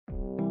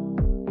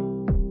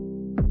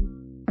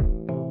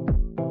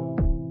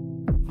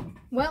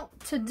Well,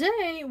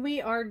 today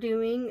we are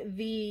doing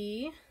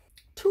the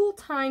Tool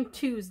Time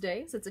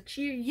Tuesdays. It's a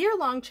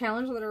year-long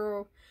challenge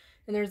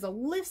and there's a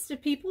list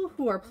of people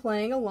who are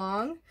playing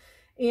along.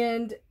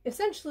 And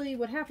essentially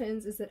what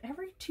happens is that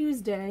every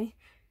Tuesday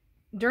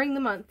during the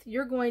month,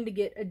 you're going to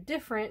get a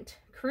different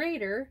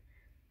creator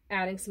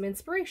adding some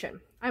inspiration.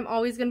 I'm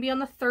always going to be on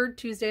the third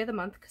Tuesday of the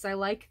month because I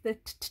like the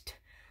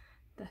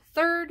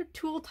third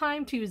Tool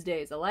Time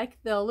Tuesdays. I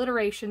like the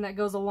alliteration that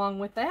goes along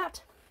with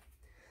that.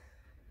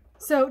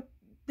 So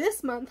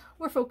this month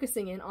we're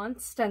focusing in on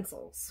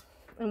stencils.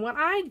 And what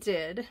I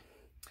did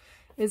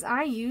is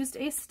I used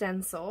a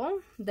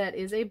stencil that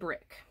is a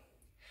brick.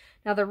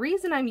 Now the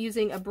reason I'm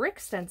using a brick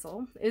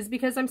stencil is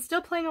because I'm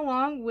still playing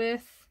along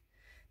with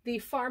the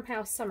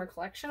Farmhouse Summer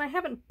Collection. I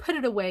haven't put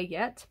it away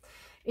yet,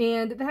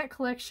 and that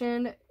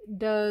collection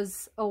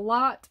does a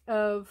lot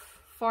of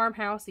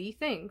farmhouse-y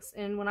things.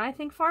 And when I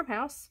think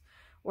farmhouse,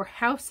 or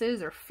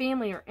houses, or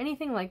family, or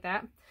anything like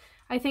that,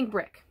 I think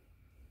brick.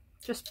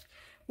 Just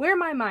where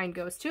my mind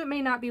goes to. It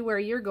may not be where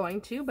you're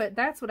going to, but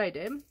that's what I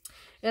did.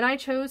 And I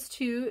chose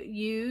to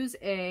use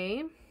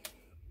a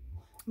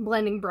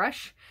blending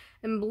brush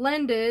and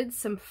blended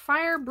some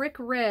Fire Brick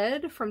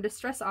Red from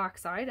Distress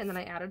Oxide, and then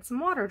I added some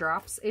water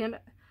drops and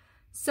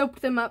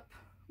soaked them up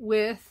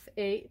with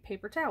a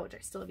paper towel, which I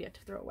still have yet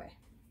to throw away.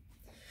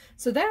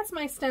 So that's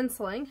my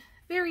stenciling.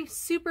 Very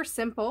super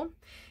simple.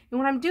 And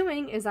what I'm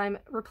doing is I'm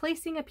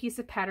replacing a piece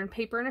of pattern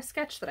paper in a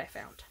sketch that I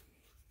found.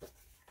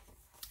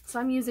 So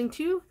I'm using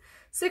two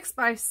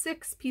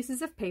 6x6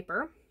 pieces of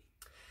paper,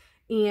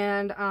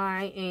 and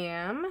I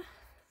am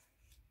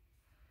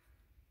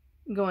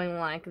going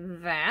like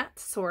that,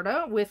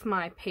 sorta, with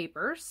my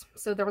papers.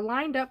 So they're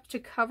lined up to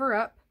cover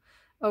up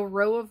a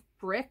row of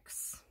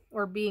bricks,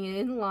 or being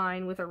in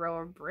line with a row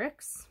of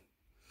bricks.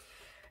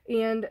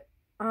 And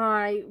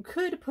I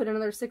could put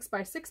another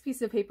 6x6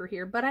 piece of paper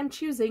here, but I'm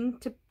choosing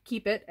to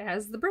keep it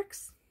as the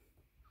bricks,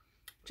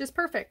 which is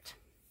perfect.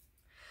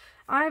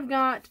 I've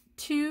got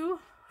two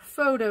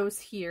photos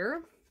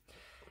here,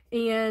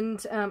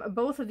 and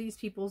both of these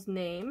people's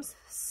names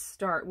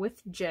start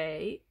with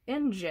J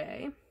and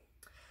J.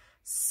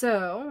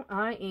 So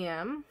I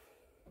am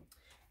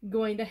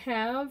going to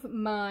have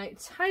my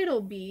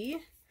title be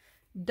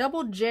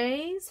Double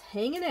J's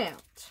Hanging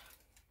Out.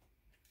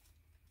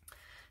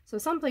 So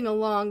something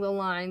along the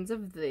lines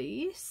of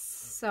these,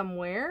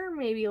 somewhere,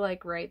 maybe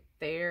like right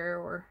there,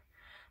 or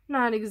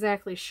not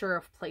exactly sure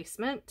of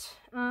placement.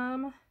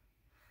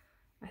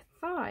 I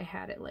thought I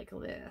had it like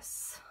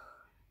this.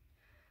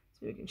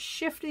 So we can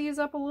shift these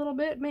up a little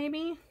bit,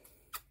 maybe.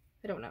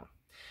 I don't know.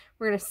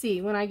 We're going to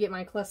see when I get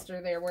my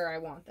cluster there where I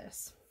want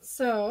this.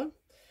 So,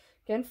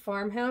 again,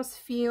 farmhouse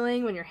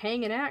feeling when you're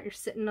hanging out, you're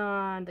sitting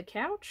on the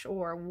couch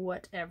or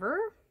whatever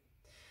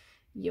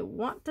you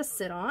want to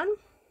sit on.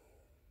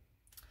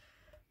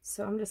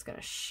 So I'm just going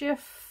to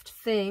shift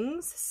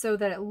things so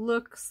that it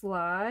looks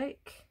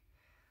like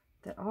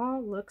that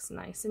all looks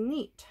nice and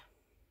neat.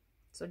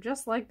 So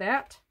just like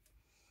that,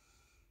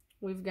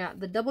 we've got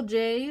the double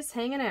J's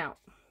hanging out.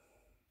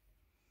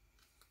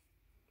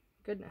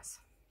 Goodness.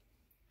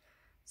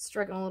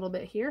 Struggling a little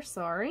bit here,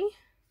 sorry. I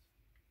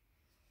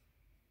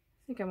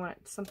think I want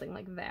it something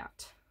like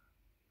that.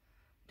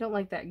 Don't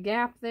like that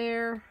gap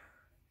there.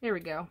 There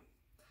we go.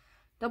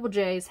 Double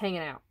J's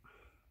hanging out.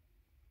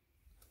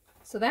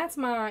 So that's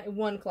my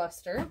one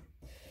cluster.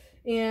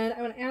 And I'm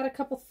going to add a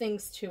couple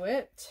things to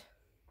it.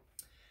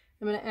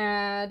 I'm going to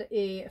add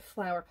a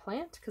flower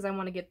plant because I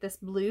want to get this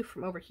blue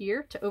from over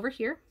here to over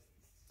here.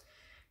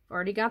 I've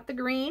already got the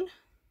green.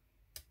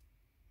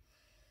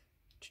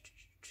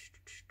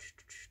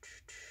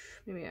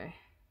 Maybe I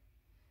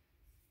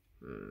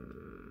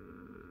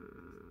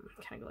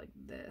kind of go like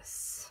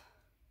this.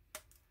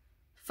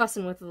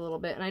 Fussing with it a little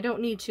bit, and I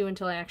don't need to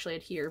until I actually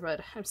adhere,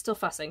 but I'm still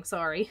fussing,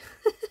 sorry.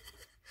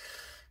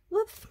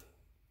 Whoops.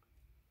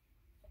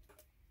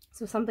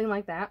 So something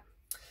like that.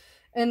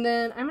 And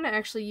then I'm going to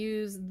actually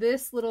use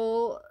this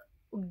little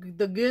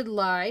The Good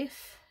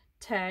Life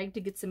tag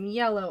to get some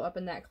yellow up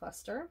in that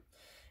cluster.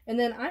 And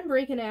then I'm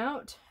breaking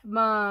out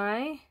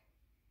my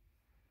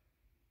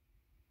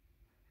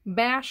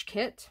bash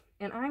kit,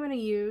 and I'm going to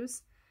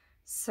use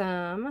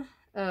some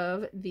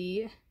of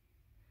the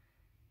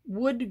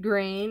wood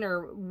grain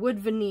or wood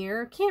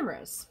veneer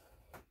cameras.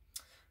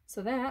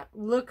 So that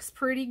looks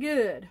pretty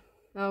good.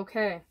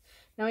 Okay,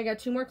 now I got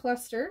two more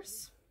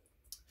clusters.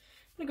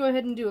 I'm going to go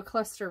ahead and do a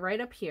cluster right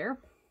up here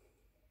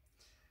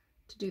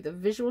to do the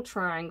visual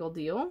triangle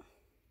deal.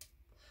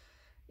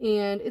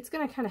 And it's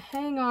going to kind of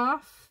hang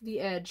off the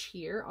edge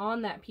here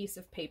on that piece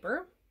of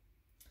paper.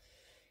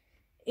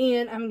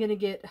 And I'm going to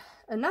get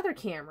another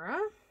camera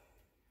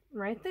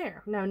right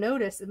there. Now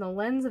notice in the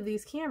lens of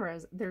these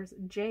cameras, there's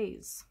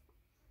J's.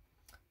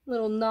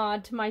 Little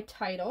nod to my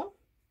title.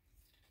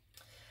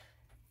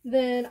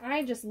 Then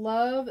I just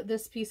love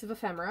this piece of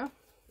ephemera.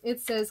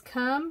 It says,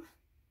 "Come,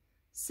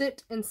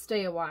 sit, and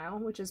stay a while,"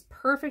 which is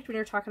perfect when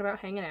you're talking about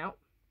hanging out.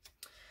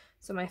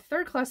 So my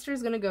third cluster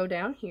is going to go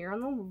down here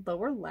on the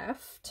lower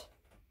left.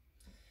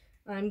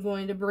 I'm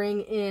going to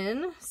bring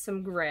in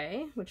some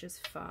gray, which is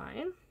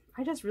fine.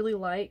 I just really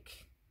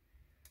like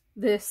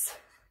this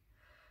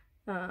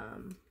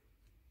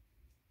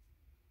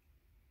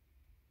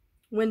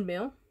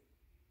windmill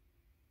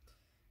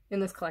in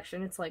this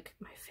collection. It's like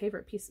my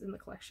favorite piece in the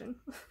collection.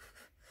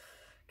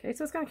 Okay,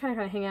 so it's gonna kind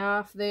of hang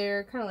off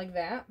there, kind of like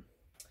that.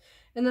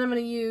 And then I'm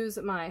going to use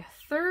my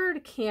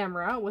third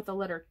camera with the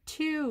letter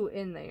 2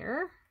 in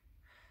there,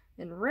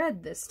 in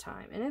red this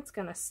time, and it's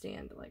going to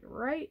stand like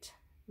right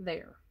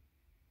there.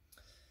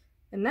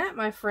 And that,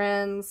 my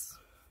friends,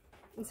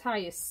 is how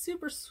you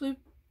super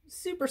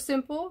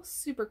simple,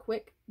 super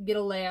quick get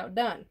a layout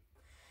done.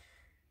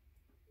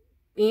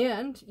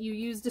 And you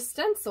used a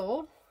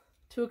stencil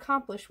to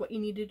accomplish what you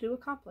needed to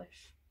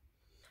accomplish.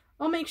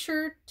 I'll make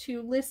sure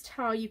to list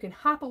how you can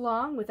hop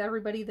along with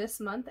everybody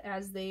this month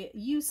as they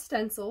use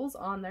stencils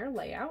on their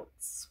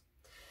layouts.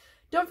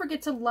 Don't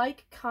forget to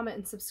like, comment,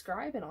 and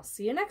subscribe, and I'll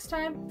see you next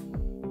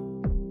time.